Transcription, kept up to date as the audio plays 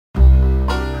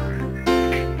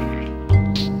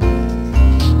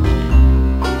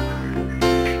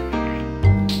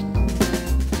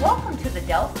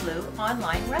Del Flu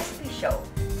online recipe show.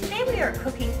 Today we are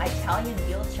cooking Italian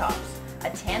veal chops, a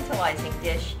tantalizing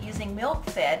dish using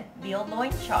milk-fed veal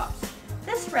loin chops.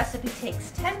 This recipe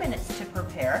takes 10 minutes to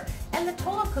prepare and the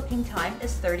total cooking time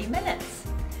is 30 minutes.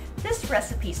 This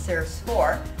recipe serves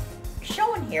 4.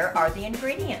 Shown here are the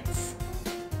ingredients.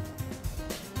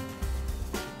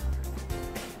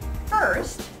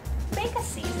 First, make a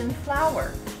seasoned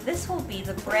flour. This will be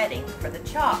the breading for the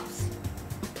chops.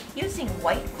 Using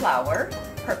white flour,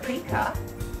 paprika,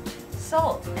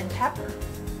 salt, and pepper.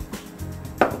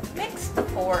 Mix the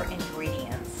 4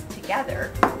 ingredients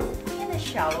together in a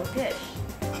shallow dish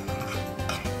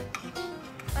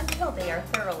until they are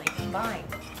thoroughly combined.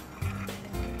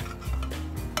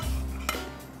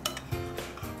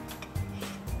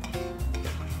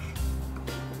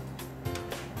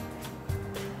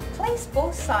 Place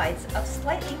both sides of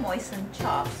slightly moistened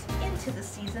chops into the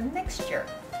seasoned mixture.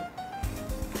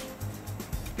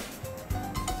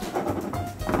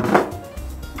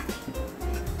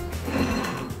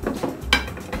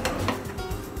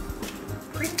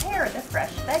 Prepare the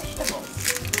fresh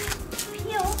vegetables.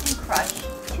 Peel and crush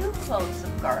 2 cloves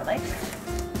of garlic.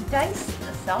 Dice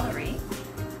the celery.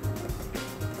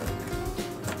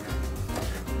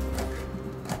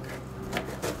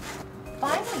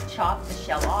 Finely chop the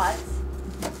shallots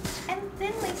and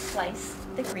thinly slice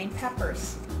the green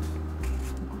peppers.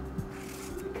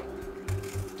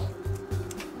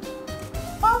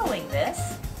 Following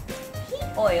this,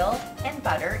 heat oil and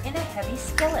butter in a heavy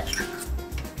skillet.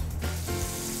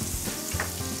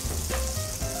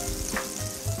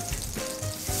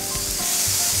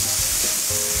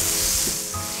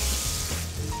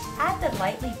 Add the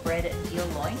lightly breaded veal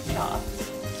loin chops.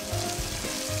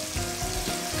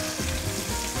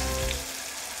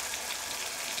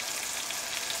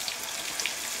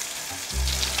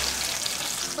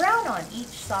 Brown on each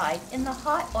side in the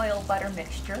hot oil butter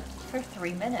mixture for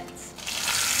 3 minutes.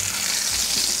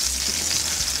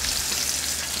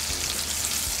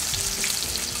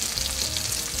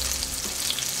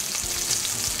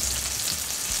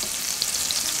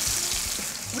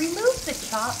 Remove the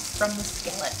chops from the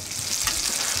skillet.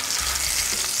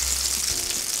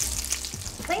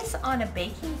 Place on a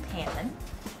baking pan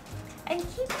and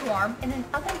keep warm in an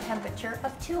oven temperature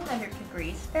of 200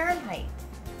 degrees Fahrenheit.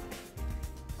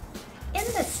 In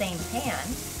the same pan,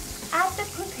 add the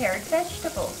prepared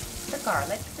vegetables, the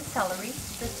garlic, the celery,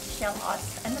 the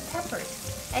shallots, and the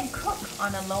peppers, and cook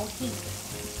on a low heat,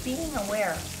 being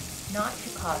aware not to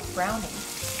cause browning.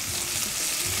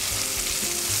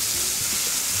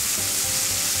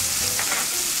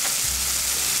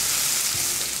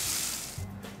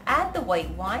 Add the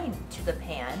white wine to the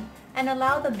pan and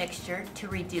allow the mixture to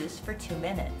reduce for 2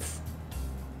 minutes.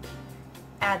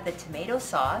 Add the tomato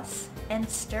sauce and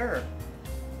stir.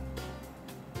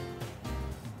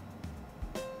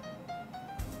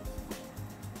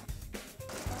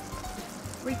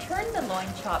 Return the loin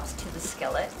chops to the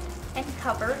skillet and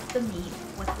cover the meat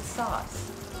with the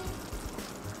sauce.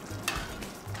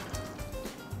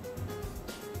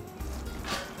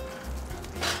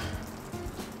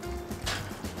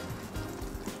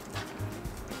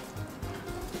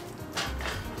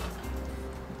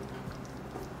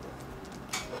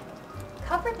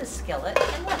 Cover the skillet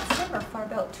and let simmer for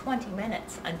about 20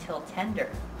 minutes until tender.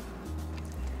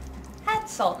 Add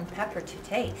salt and pepper to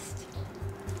taste.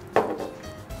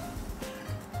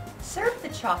 Serve the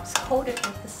chops coated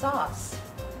with the sauce.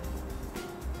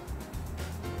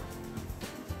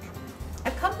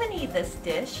 Accompany this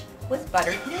dish with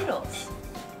buttered noodles.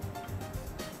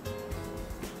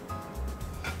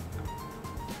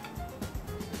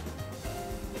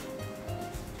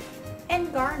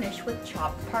 And garnish with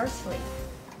chopped parsley.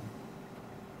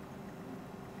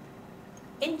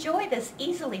 Enjoy this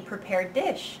easily prepared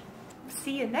dish.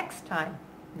 See you next time.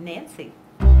 Nancy.